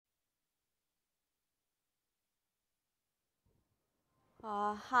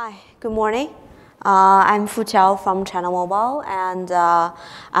Hi, good morning. I'm Fu Qiao from China Mobile, and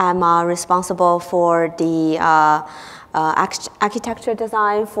I'm responsible for the architecture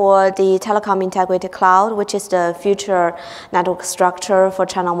design for the Telecom Integrated Cloud, which is the future network structure for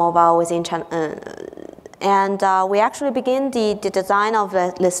China Mobile within China. And we actually begin the design of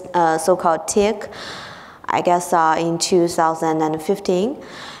this so-called TIC, I guess, in 2015.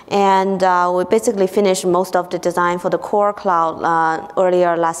 And we basically finished most of the design for the core cloud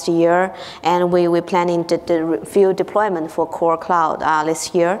earlier last year, and we're planning the field deployment for core cloud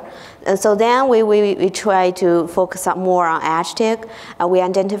this year. And so then we try to focus more on edge TIC. We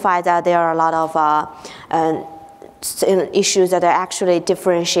identified that there are a lot of issues that actually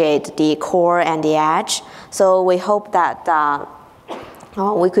differentiate the core and the edge. So we hope that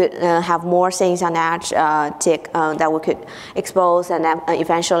we could have more things on edge TIC that we could expose and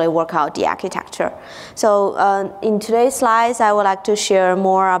eventually work out the architecture. So in today's slides, I would like to share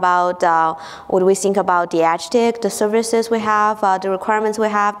more about what we think about the edge TIC, the services we have, the requirements we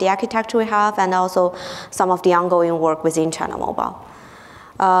have, the architecture we have, and also some of the ongoing work within China Mobile.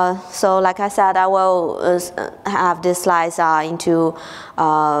 So like I said, I will have these slides into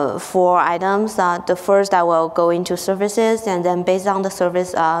 4 items. The first, I will go into services, and then based on the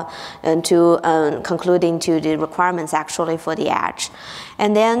service concluding to the requirements actually for the edge.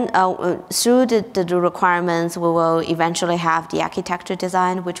 And then through the requirements, we will eventually have the architecture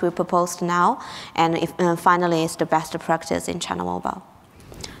design, which we proposed now, and finally it's the best practice in China Mobile.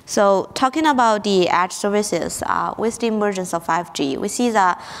 So talking about the edge services, with the emergence of 5G, we see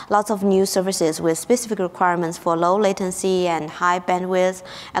that lots of new services with specific requirements for low latency and high bandwidth,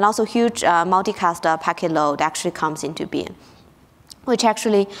 and also huge multicast packet load actually comes into being, which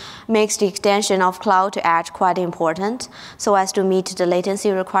actually makes the extension of cloud to edge quite important, so as to meet the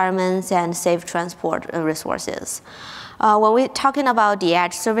latency requirements and save transport resources. When we're talking about the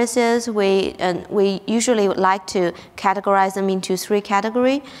edge services, we usually like to categorize them into 3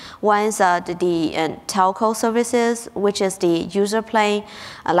 categories. One is the telco services, which is the user plane,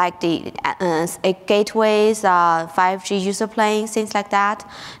 like the gateways, 5G user plane, things like that.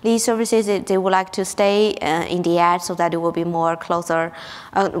 These services, they would like to stay in the edge so that it will be more closer,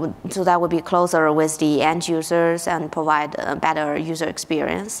 so that will be closer with the end users and provide a better user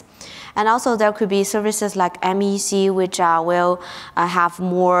experience. And also there could be services like MEC, which will have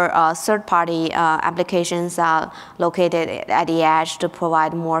more third-party applications located at the edge to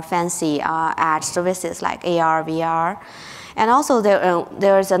provide more fancy edge services like AR, VR. And also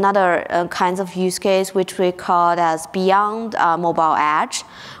there is another kinds of use case which we call as beyond mobile edge,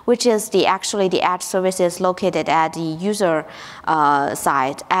 which is actually the edge services located at the user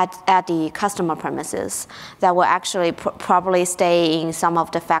side, at the customer premises, that will actually probably stay in some of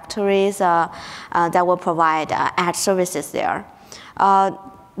the factories that will provide edge services there.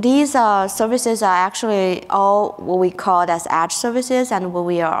 These services are actually all what we call as edge services, and what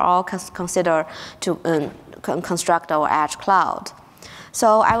we are all considered to construct our edge cloud.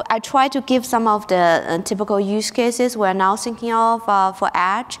 So I try to give some of the typical use cases we're now thinking of for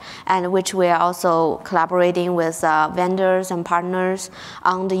edge, and which we are also collaborating with vendors and partners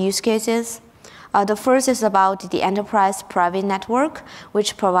on the use cases. The first is about the enterprise private network,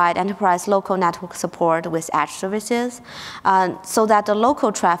 which provide enterprise local network support with edge services, so that the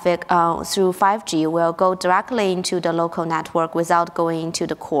local traffic through 5G will go directly into the local network without going into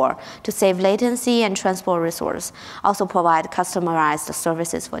the core to save latency and transport resource. Also provide customized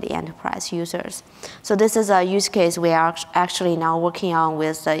services for the enterprise users. So this is a use case we are actually now working on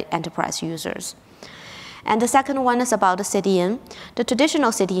with the enterprise users. And the second one is about the CDN. The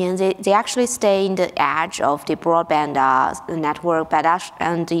traditional CDN, they actually stay in the edge of the broadband network, but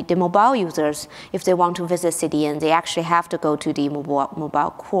and the mobile users, if they want to visit CDN, they actually have to go to the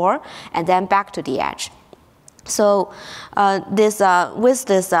mobile core and then back to the edge. So with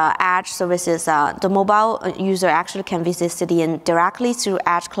this edge services, the mobile user actually can visit CDN directly through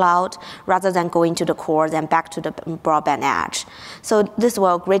edge cloud rather than going to the core, then back to the broadband edge. So this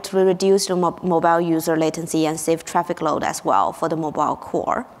will greatly reduce the mobile user latency and save traffic load as well for the mobile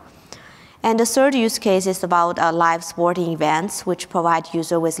core. And the third use case is about live sporting events, which provide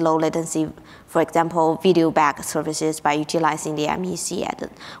user with low latency, for example, video back services by utilizing the MEC,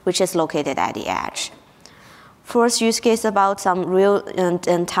 which is located at the edge. First use case about some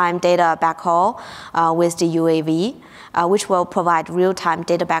real-time data backhaul with the UAV, which will provide real-time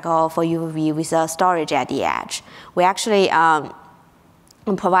data backhaul for UAV with storage at the edge. We actually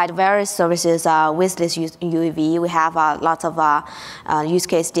and provide various services with this UAV. We have lots of use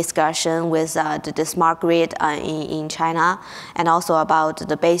case discussion with the smart grid in China, and also about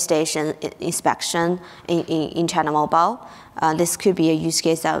the base station inspection in China Mobile. This could be a use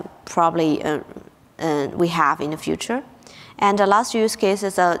case that probably we have in the future. And the last use case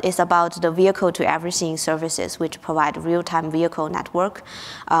is about the vehicle-to-everything services, which provide real-time vehicle network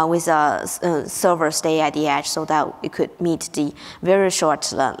with a server stay at the edge so that it could meet the very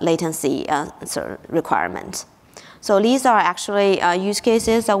short latency requirement. So these are actually use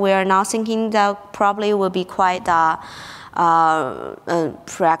cases that we are now thinking that probably will be quite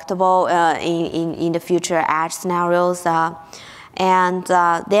practicable in the future edge scenarios. And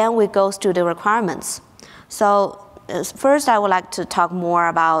then we go to the requirements. So first, I would like to talk more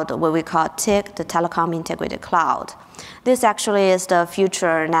about what we call TIC, the Telecom Integrated Cloud. This actually is the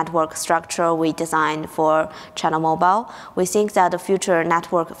future network structure we designed for China Mobile. We think that the future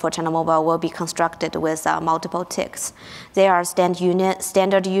network for China Mobile will be constructed with multiple TICs. They are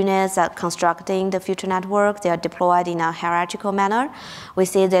standard units that constructing the future network. They are deployed in a hierarchical manner. We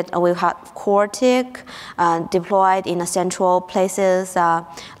see that we have core TIC deployed in central places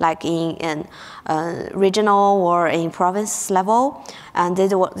like in regional or in province level, and they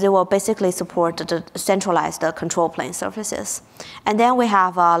will basically support the centralized control plane services. And then we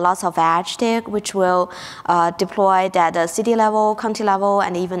have lots of edge TIC, which will deploy at the city level, county level,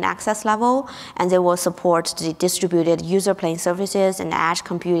 and even access level, and they will support the distributed user plane services and edge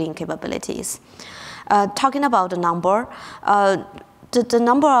computing capabilities. Talking about the number, the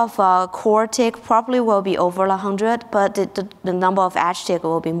number of core TIC probably will be over 100, but the number of edge TIC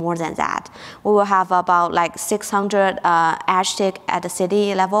will be more than that. We will have about like 600 edge TIC at the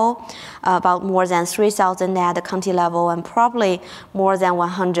city level, about more than 3,000 at the county level, and probably more than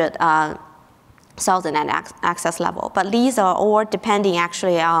 100,000 at access level. But these are all depending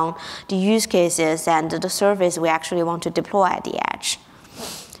actually on the use cases and the service we actually want to deploy at the edge.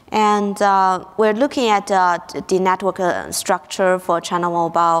 And we're looking at the network structure for China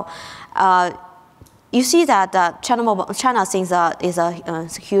Mobile. You see that China is a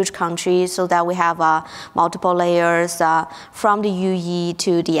huge country, so that we have multiple layers from the UE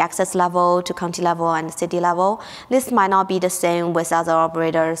to the access level, to county level, and city level. This might not be the same with other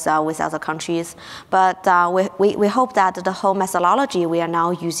operators, with other countries, but we hope that the whole methodology we are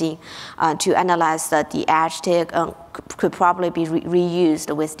now using to analyze the edge TIC could probably be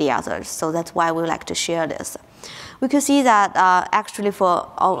reused with the others. So that's why we would like to share this. We could see that actually for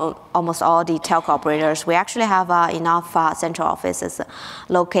almost all the telco operators, we actually have enough central offices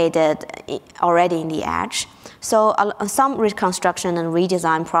located already in the edge. So some reconstruction and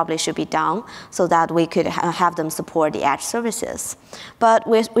redesign probably should be done so that we could have them support the edge services. But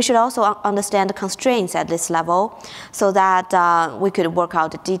we should also understand the constraints at this level so that we could work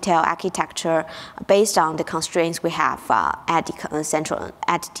out the detailed architecture based on the constraints we have at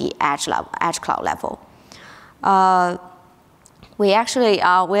the edge cloud level. We are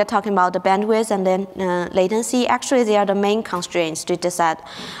talking about the bandwidth and then latency. Actually, they are the main constraints to decide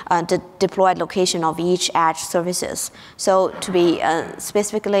the deployed location of each edge services. So to be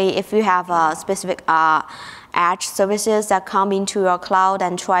specifically, if you have a specific edge services that come into your cloud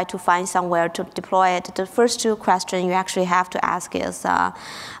and try to find somewhere to deploy it, the first two questions you actually have to ask is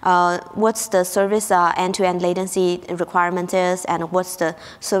what's the service end-to-end latency requirement is, and what's the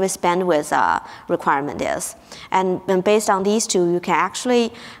service bandwidth requirement is. And based on these two, you can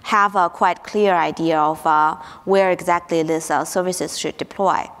actually have a quite clear idea of where exactly these services should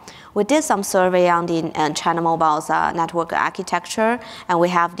deploy. We did some survey on the China Mobile's network architecture, and we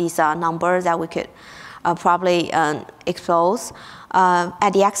have these numbers that we could probably expose.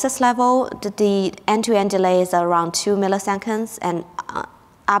 At the access level, the end-to-end delay is around 2 milliseconds, and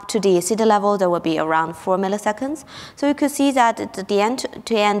up to the city level, there will be around 4 milliseconds. So you could see that the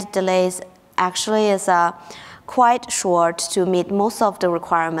end-to-end delays actually is quite short to meet most of the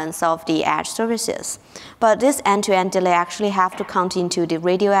requirements of the edge services. But this end-to-end delay actually have to count into the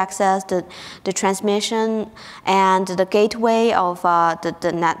radio access, the transmission, and the gateway of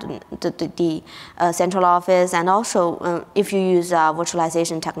the central office. And also, if you use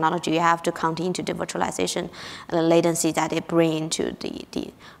virtualization technology, you have to count into the virtualization latency that it brings into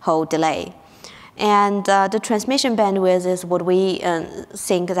the whole delay. And the transmission bandwidth is what we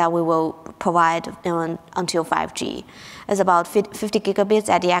think that we will provide until 5G. It's about 50 gigabits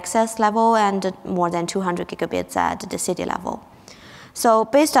at the access level and more than 200 gigabits at the city level. So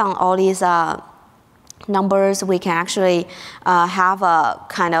based on all these numbers, we can actually have a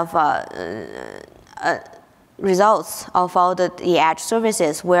kind of results of all the edge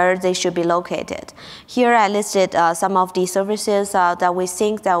services, where they should be located. Here I listed some of the services that we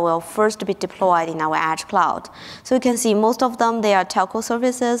think that will first be deployed in our edge cloud. So you can see most of them, they are telco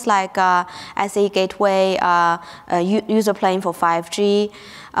services like SA gateway, user plane for 5G,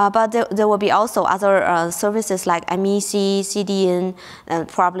 but there will be also other services like MEC, CDN, and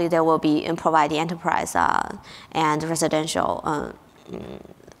probably there will be providing enterprise and residential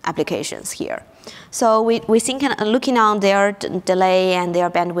applications here. So we think looking on their delay and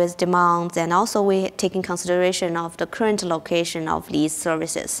their bandwidth demands, and also we take in consideration of the current location of these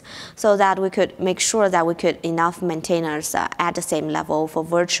services, so that we could make sure that we could enough maintainers at the same level for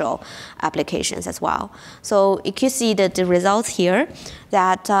virtual applications as well. So you can see the results here,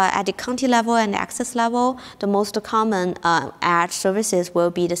 that at the county level and access level, the most common edge services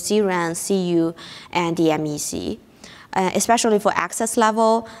will be the CRAN, CU, and the MEC. Especially for access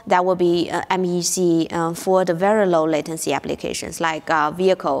level, that will be MEC for the very low latency applications like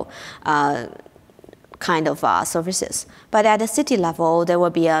vehicle kind of services. But at the city level, there will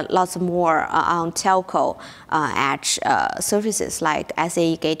be lots more on telco edge services like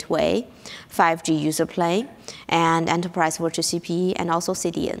SA gateway, 5G user plane, and enterprise virtual CPE, and also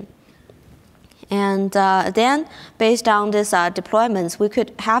CDN. And then, based on these deployments, we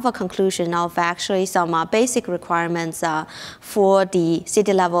could have a conclusion of actually some basic requirements for the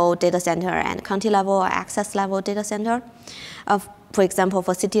city level data center and county level or access level data center. For example,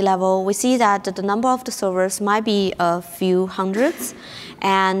 for city level, we see that the number of the servers might be a few hundreds,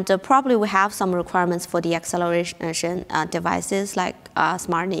 and probably we have some requirements for the acceleration devices like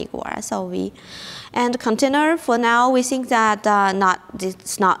SmartNIC or SLV. And container, for now, we think that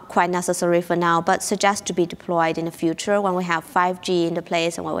it's not quite necessary for now, but suggest to be deployed in the future when we have 5G in the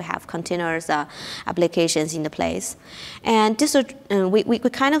place and when we have containers applications in the place. And this, we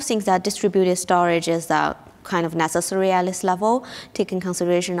kind of think that distributed storage is kind of necessary at this level, taking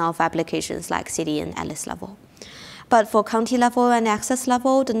consideration of applications like CDN at this level. But for county level and access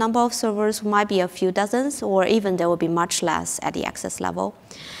level, the number of servers might be a few dozens, or even there will be much less at the access level.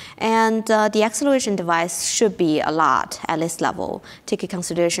 And the acceleration device should be a lot at this level, taking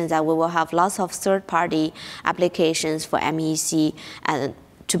consideration that we will have lots of third-party applications for MEC and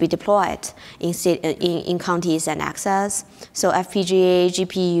to be deployed in counties and access. So FPGA,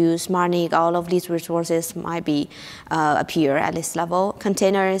 GPU, SmartNIC, all of these resources might be appear at this level.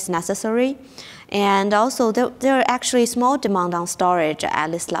 Container is necessary. And also, there are actually small demand on storage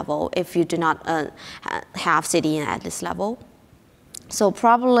at this level if you do not have CDN at this level. So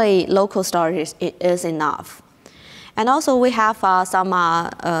probably local storage is enough. And also, we have some,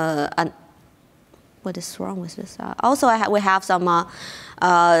 what is wrong with this? Also, we have some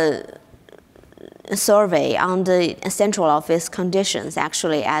survey on the central office conditions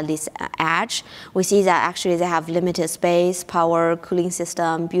actually at this edge. We see that actually they have limited space, power, cooling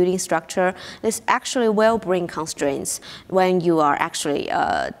system, building structure. This actually will bring constraints when you are actually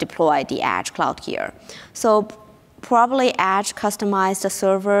deploy the edge cloud here. So probably edge customized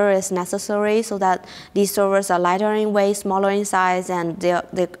server is necessary so that these servers are lighter in weight, smaller in size, and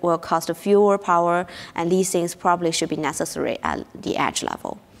they will cost fewer power, and these things probably should be necessary at the edge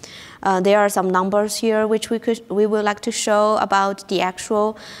level. There are some numbers here which we would like to show about the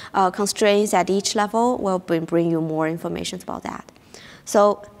actual constraints at each level. We'll bring you more information about that.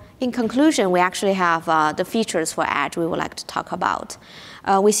 So in conclusion, we actually have the features for edge we would like to talk about.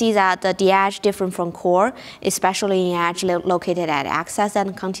 We see that the edge different from core, especially in edge located at access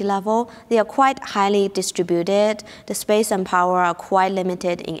and county level. They are quite highly distributed. The space and power are quite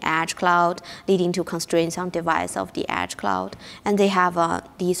limited in edge cloud, leading to constraints on device of the edge cloud. And they have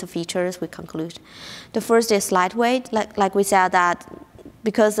these features we conclude. The first is lightweight, like we said that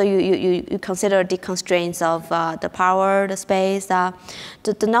because you consider the constraints of the power, the space,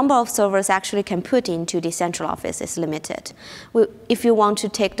 the number of servers actually can put into the central office is limited. If you want to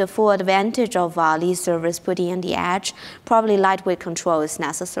take the full advantage of these servers putting in the edge, probably lightweight control is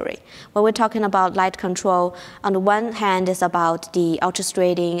necessary. When we're talking about light control, on the one hand, it's about the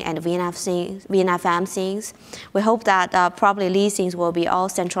ultrathreading and VNFM things. We hope that probably these things will be all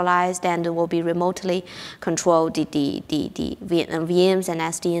centralized and will be remotely controlled, the VMs and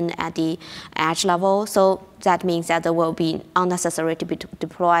SDN at the edge level. So that means that there will be unnecessary to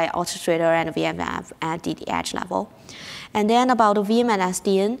deploy ultrathreader and VMF at the edge level. And then about the VM and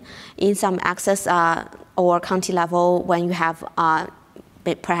SDN, in some access or county level, when you have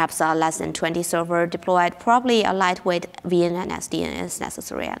perhaps less than 20 server deployed, probably a lightweight VM and SDN is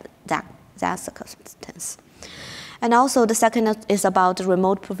necessary at that circumstance. And also the second is about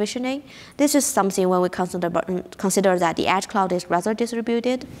remote provisioning. This is something when we consider that the edge cloud is rather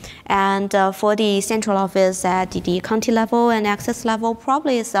distributed. And for the central office at the county level and access level,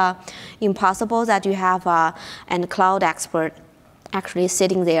 probably it's impossible that you have a cloud expert actually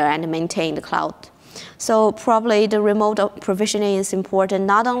sitting there and maintain the cloud. So probably the remote provisioning is important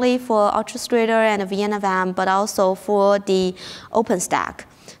not only for orchestrator and VNFM, but also for the OpenStack.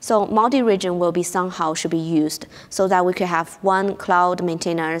 So multi-region will be somehow should be used so that we could have one cloud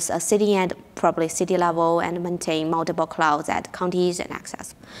maintainers sitting at probably city level and maintain multiple clouds at counties and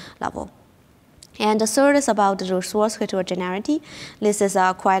access level. And the third is about the resource heterogeneity. This is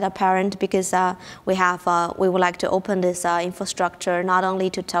quite apparent because we would like to open this infrastructure not only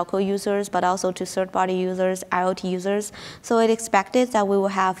to telco users, but also to third-party users, IoT users. So it expected that we will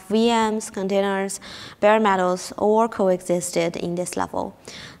have VMs, containers, bare metals, all coexisted in this level.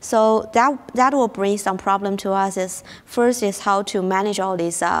 So that will bring some problem to us. First is how to manage all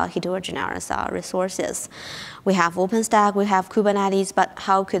these heterogeneous resources. We have OpenStack, we have Kubernetes, but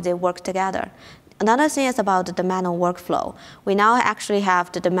how could they work together? Another thing is about the manual workflow. We now actually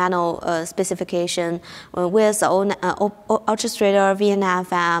have the manual specification with own orchestrator,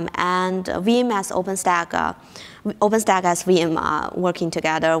 VNFM, and VM as OpenStack. OpenStack as VM working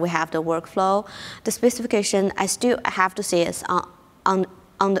together. We have the workflow. The specification, I still have to say, is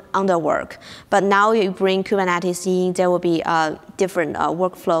under work. But now you bring Kubernetes in, there will be a different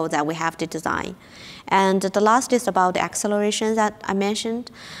workflow that we have to design. And the last is about the acceleration that I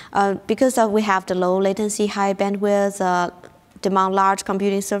mentioned. Because we have the low latency, high bandwidth, demand large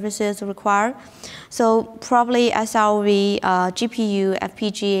computing services required. So probably SLV, GPU,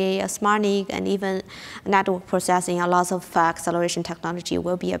 FPGA, SmartNIC, and even network processing, a lot of acceleration technology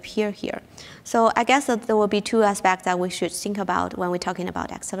will be appear here. So I guess that there will be two aspects that we should think about when we're talking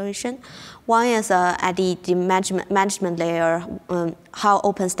about acceleration. One is at the management layer, how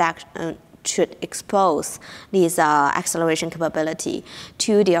OpenStack should expose these acceleration capability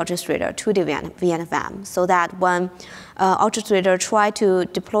to the orchestrator, to the VNFM, so that when orchestrator try to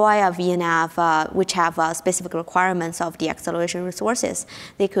deploy a VNF which have specific requirements of the acceleration resources,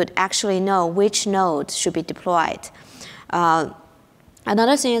 they could actually know which node should be deployed.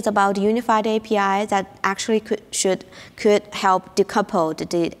 Another thing is about unified API that actually could help decouple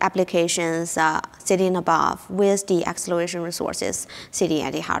the applications sitting above with the acceleration resources sitting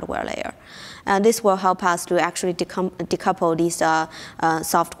at the hardware layer. This will help us to actually decouple these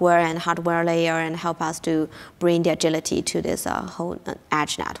software and hardware layer and help us to bring the agility to this whole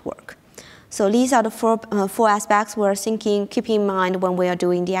edge network. So these are the four aspects we're thinking, keeping in mind when we are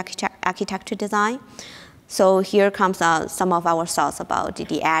doing the architecture design. So here comes some of our thoughts about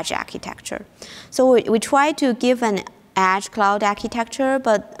the edge architecture. So we try to give an edge cloud architecture,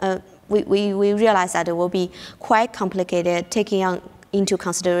 but we realize that it will be quite complicated, taking into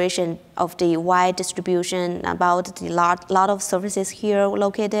consideration of the wide distribution, about the lot of services here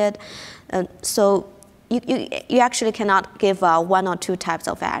located. So you actually cannot give one or two types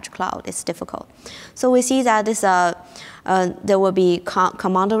of edge cloud. It's difficult. So we see that this there will be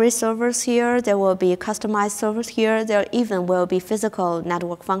commandery servers here. There will be customized servers here. There even will be physical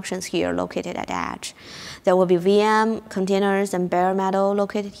network functions here located at edge. There will be VM, containers, and bare metal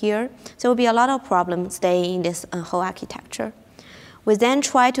located here. So there will be a lot of problems staying in this whole architecture. We then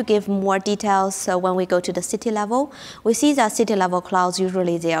try to give more details. So when we go to the city level, we see that city level clouds,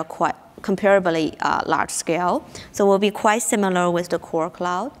 usually they are quite comparably large scale. So will be quite similar with the core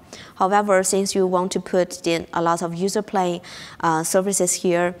cloud. However, since you want to put in a lot of user plane services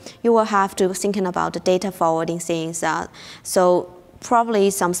here, you will have to thinking about the data forwarding things. So probably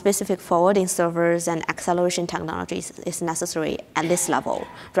some specific forwarding servers and acceleration technologies is necessary at this level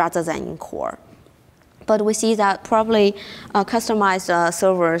rather than in core. But we see that probably customized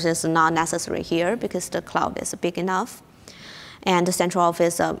servers is not necessary here because the cloud is big enough. And the central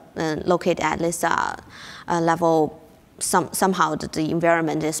office located at this level, somehow the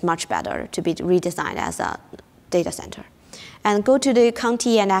environment is much better to be redesigned as a data center. And go to the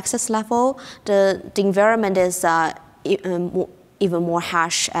county and access level, the environment is even more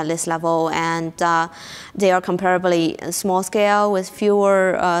harsh at this level, and they are comparably small scale with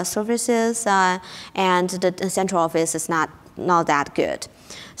fewer services, and the central office is not that good.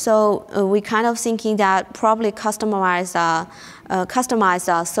 So we kind of thinking that probably customized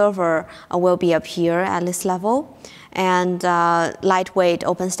server will be up here at this level, and lightweight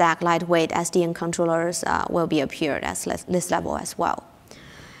OpenStack, lightweight SDN controllers will be up here at this level as well.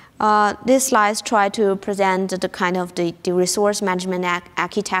 These slides try to present the kind of the resource management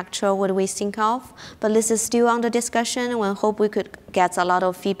architecture, what we think of, but this is still under discussion, and we hope we could get a lot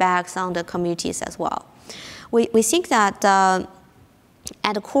of feedbacks on the communities as well. We think that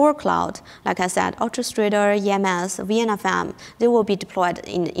at the core cloud, like I said, orchestrator, EMS, VNFM, they will be deployed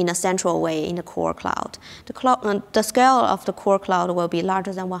in a central way in the core cloud. The scale of the core cloud will be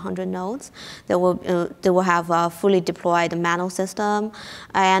larger than 100 nodes. They will have a fully deployed manual system,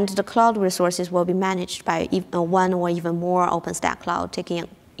 and the cloud resources will be managed by one or even more OpenStack cloud, taking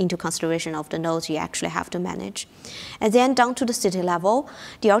into consideration of the nodes you actually have to manage. And then down to the city level,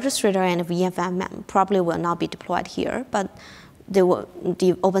 the orchestrator and VNFM probably will not be deployed here, but the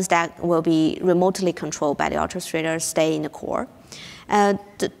OpenStack will be remotely controlled by the orchestrator, stay in the core.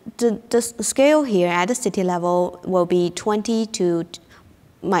 The scale here at the city level will be 20 to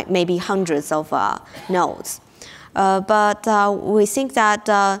maybe hundreds of nodes. But we think that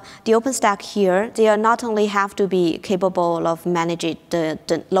the OpenStack here, they are not only have to be capable of managing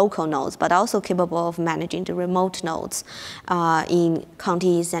the local nodes, but also capable of managing the remote nodes in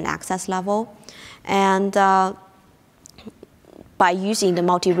counties and access level. And by using the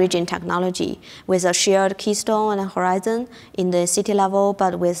multi-region technology with a shared keystone and a horizon in the city level,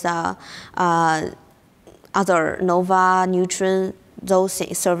 but with other Nova, Neutron, those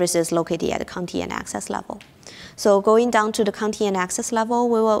services located at the county and access level. So going down to the county and access level,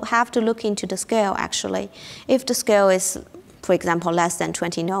 we will have to look into the scale actually. If the scale is, for example, less than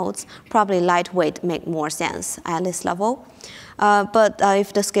 20 nodes, probably lightweight make more sense at this level. But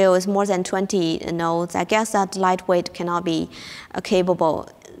if the scale is more than 20 nodes, I guess that lightweight cannot be capable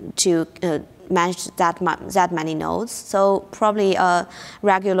to manage that many nodes. So probably a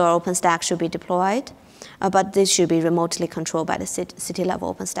regular OpenStack should be deployed, but this should be remotely controlled by the city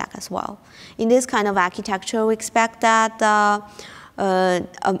level OpenStack as well. In this kind of architecture, we expect that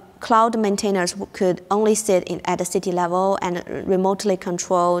cloud maintainers could only sit at the city level and remotely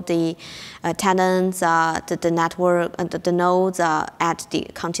control the tenants, the network, the nodes at the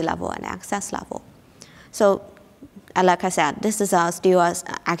county level and access level. So, like I said, this is still an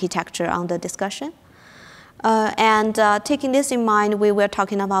architecture under discussion. Taking this in mind, we were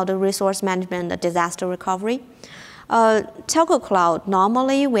talking about the resource management, the disaster recovery. Telco Cloud,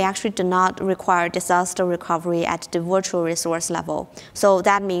 normally we actually do not require disaster recovery at the virtual resource level. So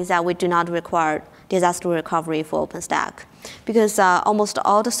that means that we do not require disaster recovery for OpenStack. Because almost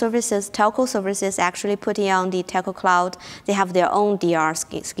all the services, telco services actually putting on the Telco Cloud, they have their own DR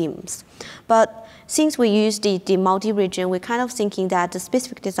schemes. But since we use the multi-region, we're kind of thinking that the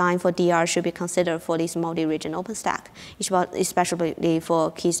specific design for DR should be considered for this multi-region OpenStack, especially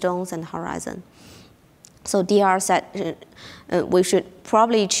for keystones and horizon. So DR set, we should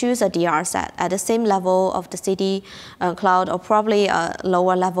probably choose a DR set at the same level of the city cloud, or probably a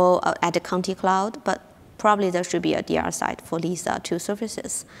lower level at the county cloud, but probably there should be a DR site for these two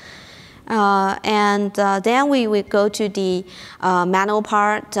services. Then we go to the manual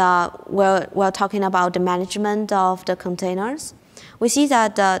part where we're talking about the management of the containers. We see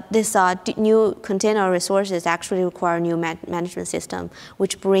that this new container resources actually require a new management system,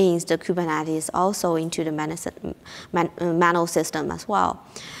 which brings the Kubernetes also into the manual system as well.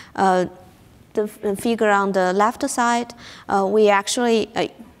 The figure on the left side, we actually,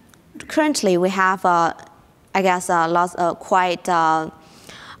 currently we have, I guess, quite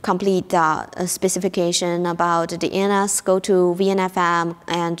complete specification about the ENS go to VNFM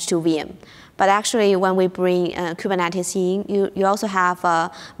and to VM. But actually, when we bring Kubernetes in, you also have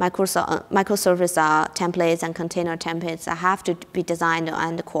microservice templates and container templates that have to be designed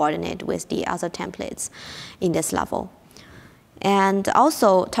and coordinate with the other templates in this level. And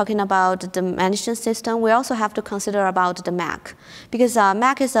also talking about the management system, we also have to consider about the MEC, because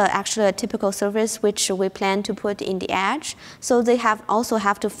MEC is actually a typical service which we plan to put in the edge. So they also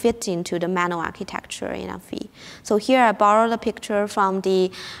have to fit into the manual architecture in FE. So here I borrowed a picture from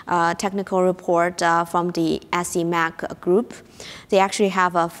the technical report from the SE MEC group. They actually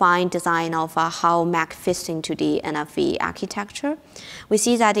have a fine design of how MEC fits into the NFV architecture. We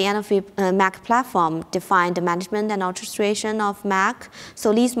see that the NFV MEC platform defined the management and orchestration of MEC.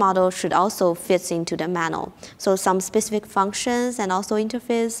 So these models should also fit into the manual. So some specific functions and also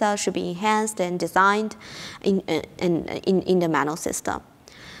interface should be enhanced and designed in the manual system.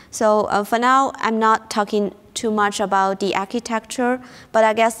 So for now, I'm not talking too much about the architecture, but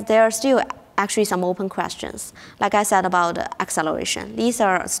I guess there are still actually some open questions. Like I said about acceleration. These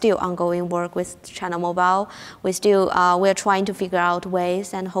are still ongoing work with China Mobile. We're trying to figure out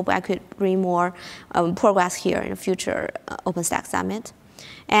ways and hope I could bring more progress here in the future OpenStack Summit.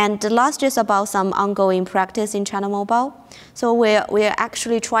 And the last is about some ongoing practice in China Mobile. So we're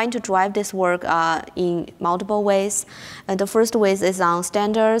actually trying to drive this work in multiple ways. The first way is on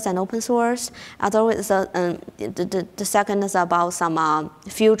standards and open source. The second is about some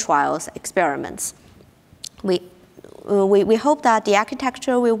field trials, experiments. we hope that the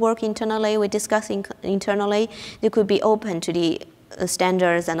architecture will work internally. We discuss internally. It could be open to the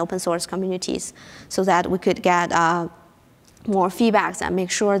standards and open source communities, so that we could get more feedbacks and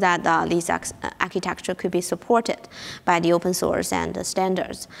make sure that this architecture could be supported by the open source and the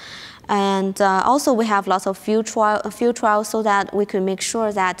standards. And also we have lots of field trials so that we could make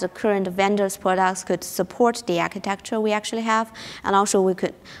sure that the current vendors' products could support the architecture we actually have, and also we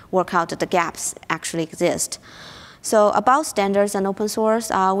could work out that the gaps actually exist. So about standards and open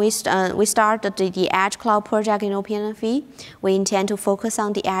source, we started the Edge Cloud project in OPNFV. We intend to focus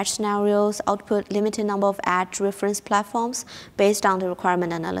on the Edge scenarios, output limited number of Edge reference platforms based on the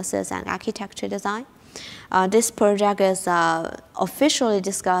requirement analysis and architecture design. This project is officially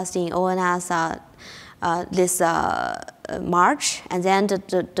discussed in ONS this March, and then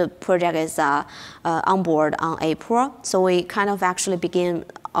the project is on board on April. So we kind of actually begin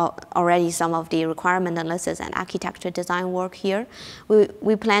already some of the requirement analysis and architecture design work here.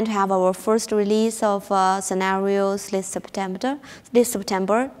 We plan to have our first release of scenarios this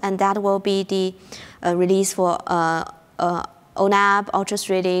September, and that will be the release for ONAP, Ultra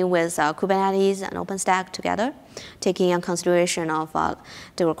Threading with Kubernetes and OpenStack together, taking in consideration of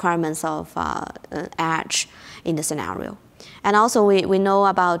the requirements of Edge in the scenario. And also we know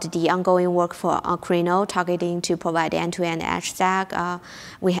about the ongoing work for Crino, targeting to provide end-to-end Edge stack.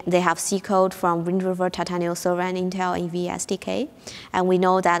 They have C code from Wind River, Titanium Server, and Intel EV SDK. And we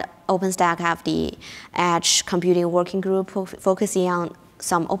know that OpenStack have the Edge computing working group focusing on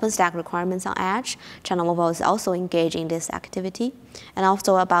some OpenStack requirements on Edge. China Mobile is also engaged in this activity. And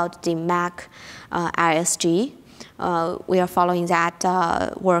also about the MEC ISG, we are following that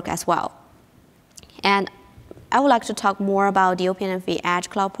work as well. And I would like to talk more about the OPNFV Edge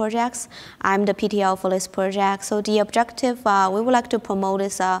Cloud projects. I'm the PTL for this project. So the objective, we would like to promote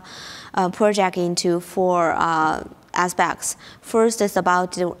this project into 4 aspects. First is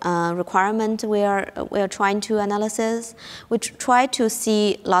about the requirement we are trying to analysis. We try to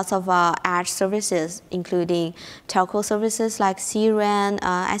see lots of Edge services, including telco services like CRAN,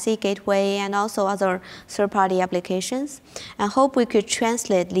 SE Gateway, and also other third-party applications. And hope we could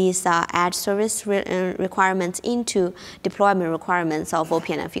translate these Edge service requirements into deployment requirements of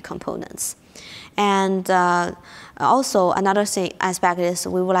OPNFV components. And also another aspect is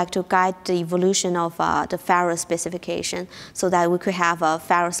we would like to guide the evolution of the Pharos specification so that we could have a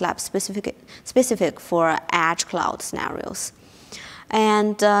Pharos lab specific for Edge Cloud scenarios.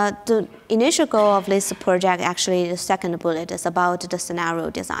 And the initial goal of this project, actually the second bullet, is about the scenario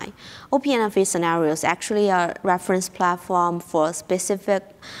design. OPNFV scenarios actually are a reference platform for specific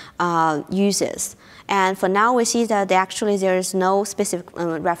uses. And for now, we see that there is no specific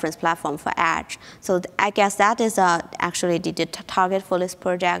reference platform for Edge. So I guess that is actually the target for this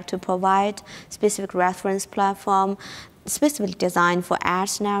project, to provide specific reference platform, specifically designed for Edge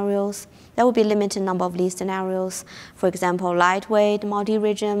scenarios. There will be limited number of these scenarios. For example, lightweight,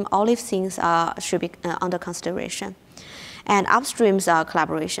 multi-region, all these things should be under consideration. And upstream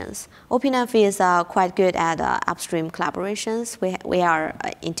collaborations. OPNFV is quite good at upstream collaborations. We are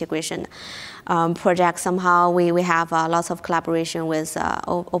integration project. Somehow we have lots of collaboration with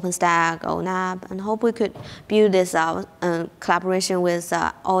OpenStack, ONAP, and hope we could build this collaboration with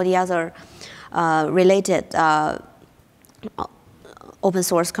all the other related open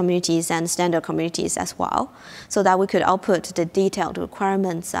source communities and standard communities as well, so that we could output the detailed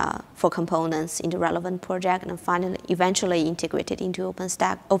requirements for components in the relevant project and finally eventually integrate it into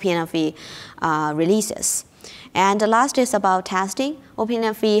OpenStack, OPNFV releases. And the last is about testing.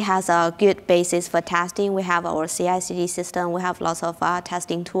 OPNFV has a good basis for testing. We have our CI/CD system. We have lots of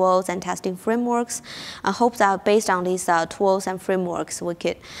testing tools and testing frameworks. I hope that based on these tools and frameworks, we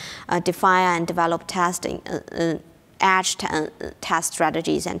could define and develop testing Edge test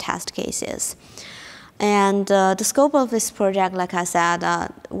strategies and test cases. And the scope of this project, like I said,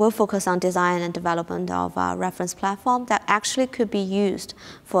 will focus on design and development of a reference platform that actually could be used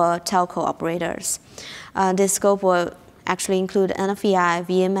for telco operators. This scope will actually include NFVI,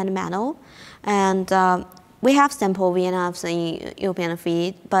 VM, and manual. And we have sample VNFs in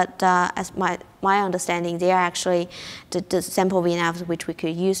OPNFV, but as my understanding, they are actually the sample VNFs which we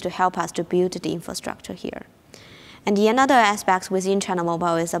could use to help us to build the infrastructure here. And the another aspect within China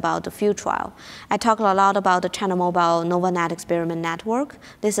Mobile is about the field trial. I talked a lot about the China Mobile NovaNet experiment network.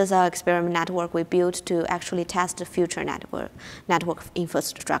 This is an experiment network we built to actually test the future network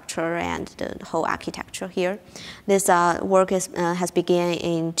infrastructure and the whole architecture here. This work has begun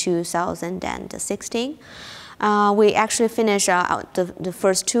in 2016. We actually finished the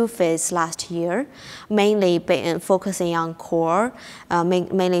first 2 phases last year, mainly focusing on core,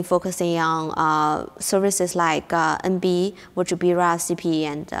 mainly focusing on services like NB, Virtual BRA CPE,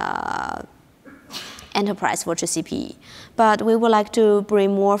 and enterprise virtual CPE. But we would like to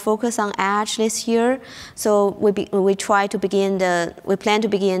bring more focus on edge this year. So we plan to begin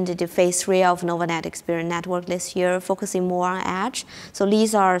the phase 3 of NovaNet Experience Network this year, focusing more on edge. So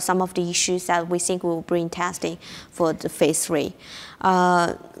these are some of the issues that we think will bring testing for the phase 3.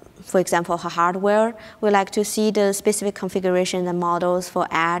 For example, hardware, we like to see the specific configuration and models for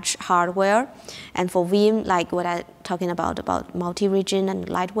edge hardware. And for Vim, like what I'm talking about multi-region and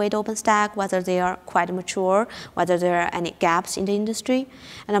lightweight OpenStack, whether they are quite mature, whether there are any gaps in the industry.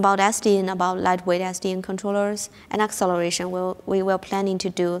 And about SDN, about lightweight SDN controllers and acceleration, we were planning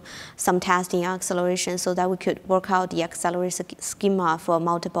to do some testing on acceleration so that we could work out the acceleration schema for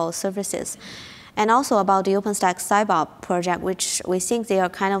multiple services. And also about the OpenStack CyberOp project, which we think they are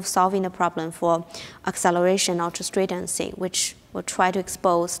kind of solving the problem for acceleration ultra-latency, which will try to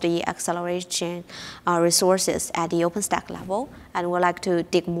expose the acceleration resources at the OpenStack level, and we'd like to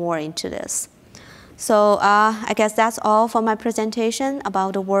dig more into this. So I guess that's all for my presentation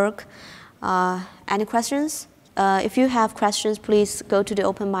about the work. Any questions? If you have questions, please go to the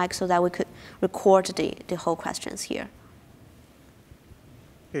open mic so that we could record the whole questions here.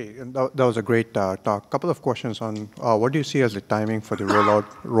 Hey, and that was a great talk. Couple of questions on what do you see as the timing for the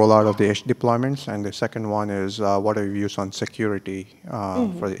rollout of the edge deployments, and the second one is what are your views on security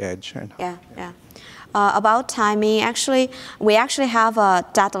for the edge? And about timing, we actually have a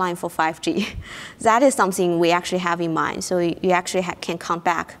deadline for 5G. That is something we actually have in mind. So you actually can count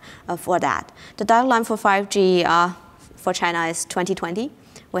back for that. The deadline for 5G for China is 2020.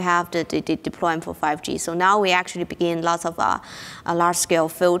 We have the deployment for 5G. So now we actually begin lots of a large-scale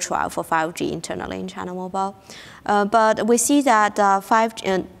field trial for 5G internally in China Mobile. But we see that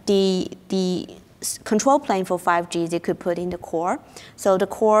the control plane for 5G, they could put in the core. So the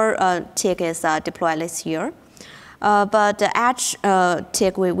core TIC is deployed this year. But the edge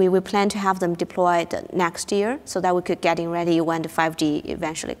TIC, we plan to have them deployed next year so that we could get ready when the 5G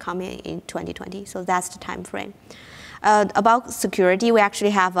eventually come in 2020. So that's the time frame. About security, we actually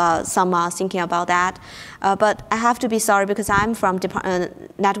have some thinking about that. But I have to be sorry because I'm from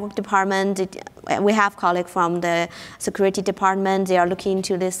network department. We have colleagues from the security department. They are looking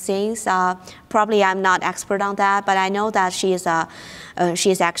into these things. Probably I'm not expert on that, but I know that she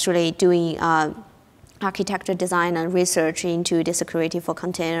is actually doing architecture design and research into the security for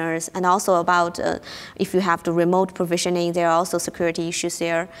containers, and also about if you have the remote provisioning, there are also security issues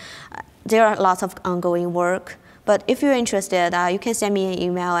there. There are lots of ongoing work. But if you're interested, you can send me an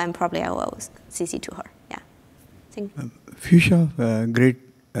email, and probably I will CC to her. Yeah. Thank you. Fuchsia, great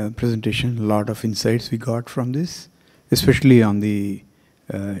presentation. A lot of insights we got from this, especially on the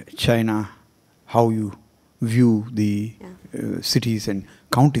China, how you view the cities and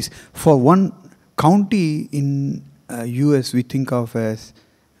counties. For one county in US, we think of as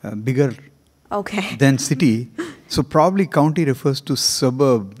bigger than city. So probably county refers to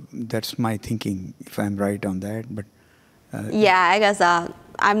suburb. That's my thinking, if I'm right on that. But yeah, I guess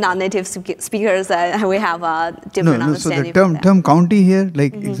I'm not native speakers. We have a different understanding. So the term county here,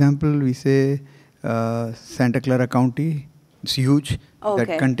 like example, we say Santa Clara County. It's huge.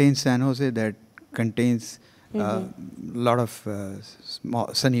 That contains San Jose. That contains a lot of small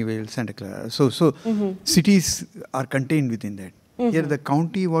Sunnyvale, Santa Clara. So cities are contained within that. Here, the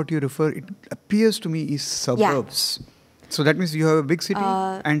county, what you refer, it appears to me is suburbs. Yeah. So that means you have a big city,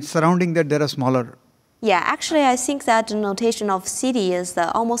 and surrounding that there are smaller. Yeah, actually, I think that the notation of city is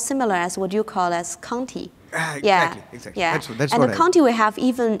almost similar as what you call as county. Exactly. Yeah. That's and what the county we have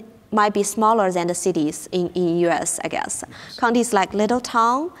even might be smaller than the cities in US, I guess. Yes. Counties like little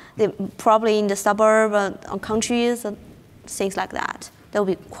town, probably in the suburb, countries, things like that. They'll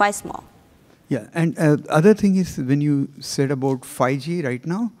be quite small. Yeah, and other thing is when you said about 5G right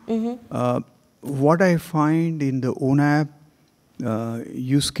now, what I find in the ONAP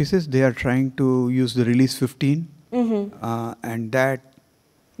use cases, they are trying to use the release 15, and that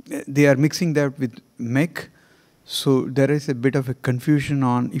they are mixing that with MEC. So there is a bit of a confusion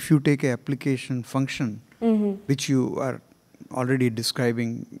on if you take an application function, which you are already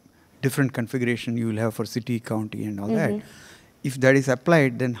describing different configuration you will have for city, county, and all that. If that is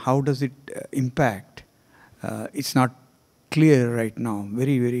applied, then how does it impact? It's not clear right now,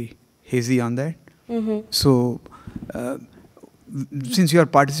 very, very hazy on that. So since you are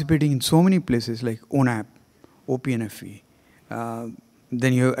participating in so many places like ONAP, OPNFV,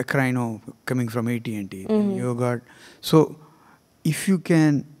 then you have Acrino coming from AT&T, you got, so if you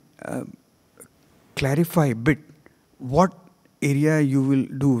can clarify a bit what area you will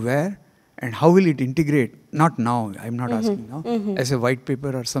do where and how will it integrate? Not now, I'm not asking now, as a white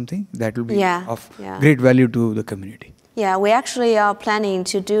paper or something, that will be of great value to the community. Yeah, we actually are planning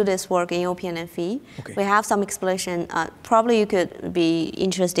to do this work in OpenNFV. Okay. We have some explanation. Probably you could be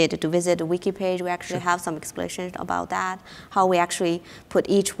interested to visit the wiki page. We actually have some explanation about that, how we actually put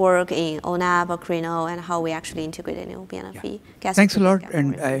each work in ONAP or CRAN, and how we actually integrate it in OpenNFV. Yeah. Thanks a lot,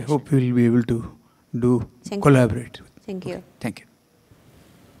 and I hope we'll be able to collaborate. Thank you. Okay. Thank you.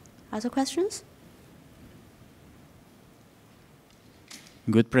 Other questions?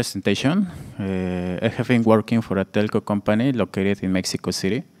 Good presentation. I have been working for a telco company located in Mexico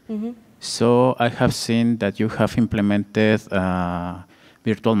City. So I have seen that you have implemented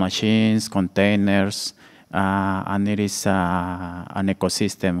virtual machines, containers, and it is an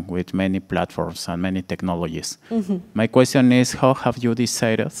ecosystem with many platforms and many technologies. My question is, how have you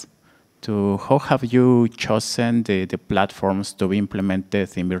decided how have you chosen the platforms to be implemented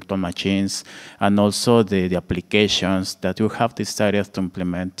in virtual machines, and also the applications that you have decided to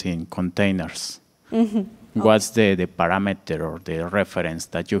implement in containers? What's the parameter or the reference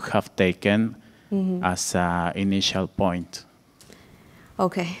that you have taken as an initial point?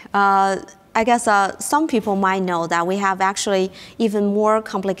 Okay. I guess some people might know that we have actually even more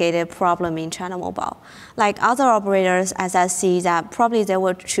complicated problem in China Mobile. Like other operators, as I see that probably they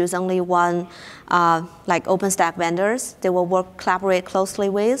will choose only one, like OpenStack vendors. They will collaborate closely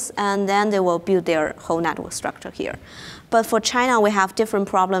with, and then they will build their whole network structure here. But for China, we have different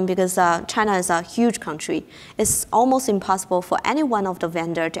problem because China is a huge country. It's almost impossible for any one of the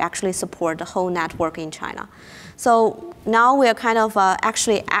vendor to actually support the whole network in China. So now we are kind of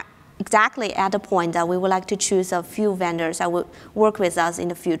actually exactly at the point that we would like to choose a few vendors that will work with us in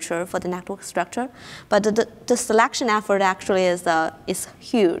the future for the network structure. But the selection effort actually is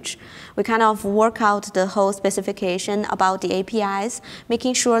huge. We kind of work out the whole specification about the APIs,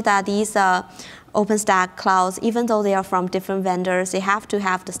 making sure that these OpenStack clouds, even though they are from different vendors, they have to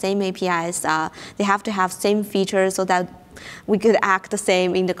have the same APIs, they have to have same features so that we could act the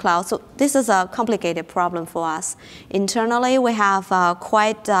same in the cloud. So this is a complicated problem for us. Internally, we have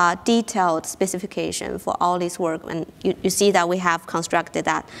quite detailed specification for all this work. And you see that we have constructed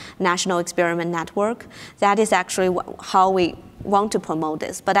that national experiment network. That is actually how we want to promote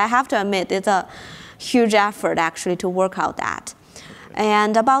this. But I have to admit, it's a huge effort actually to work out that.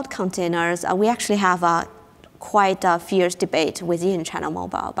 And about containers, we actually have quite a fierce debate within China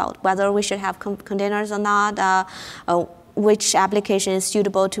Mobile about whether we should have containers or not, which application is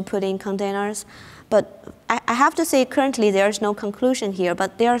suitable to put in containers. But I have to say currently there is no conclusion here,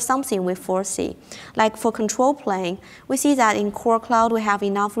 but there is something we foresee. Like for control plane, we see that in core cloud we have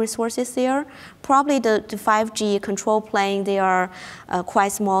enough resources there. Probably the 5G control plane, they are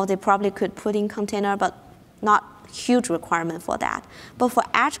quite small. They probably could put in container, but not huge requirement for that. But for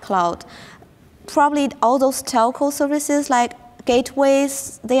edge cloud, probably all those telco services like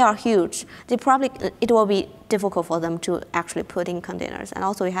gateways, they are huge. It will be difficult for them to actually put in containers. And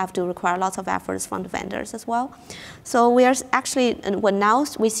also we have to require lots of efforts from the vendors as well. So we are actually, what now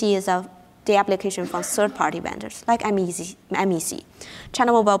we see is the application from third-party vendors like MEC.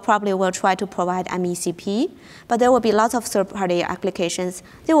 China Mobile probably will try to provide MECP, but there will be lots of third-party applications.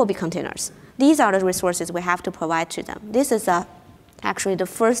 There will be containers. These are the resources we have to provide to them. This is actually the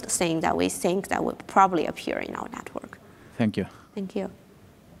first thing that we think that will probably appear in our network. Thank you. Thank you.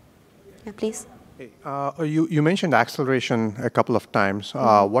 Yeah, please. Hey, you mentioned acceleration a couple of times.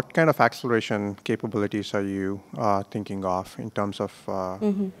 What kind of acceleration capabilities are you thinking of in terms of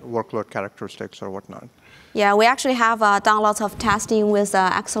workload characteristics or whatnot? Yeah, we actually have done lots of testing with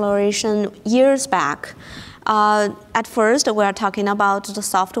acceleration years back. At first, we're talking about the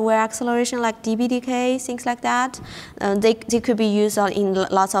software acceleration like DBDK, things like that. They could be used in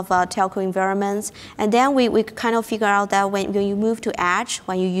lots of telco environments. And then we kind of figure out that when you move to edge,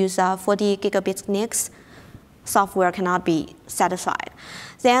 when you use 40 gigabits NICs, software cannot be satisfied.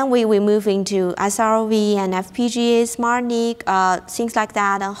 Then we move into SRV and FPGA, Smart NIC, things like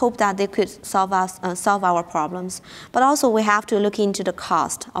that, and hope that they could solve our problems. But also we have to look into the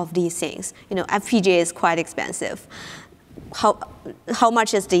cost of these things. You know, FPGA is quite expensive. How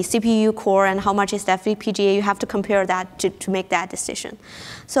much is the CPU core and how much is the FPGA? You have to compare that to make that decision.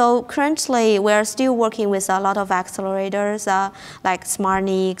 So currently, we're still working with a lot of accelerators like Smart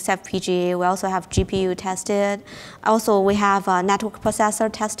NICs, FPGA. We also have GPU tested. Also, we have network processor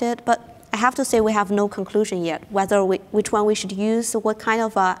tested. But I have to say we have no conclusion yet whether which one we should use, what kind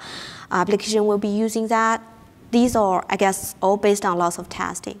of application we'll be using that. These are, I guess, all based on lots of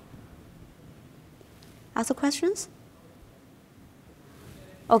testing. Other questions?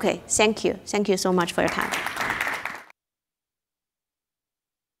 Okay, thank you. Thank you so much for your time.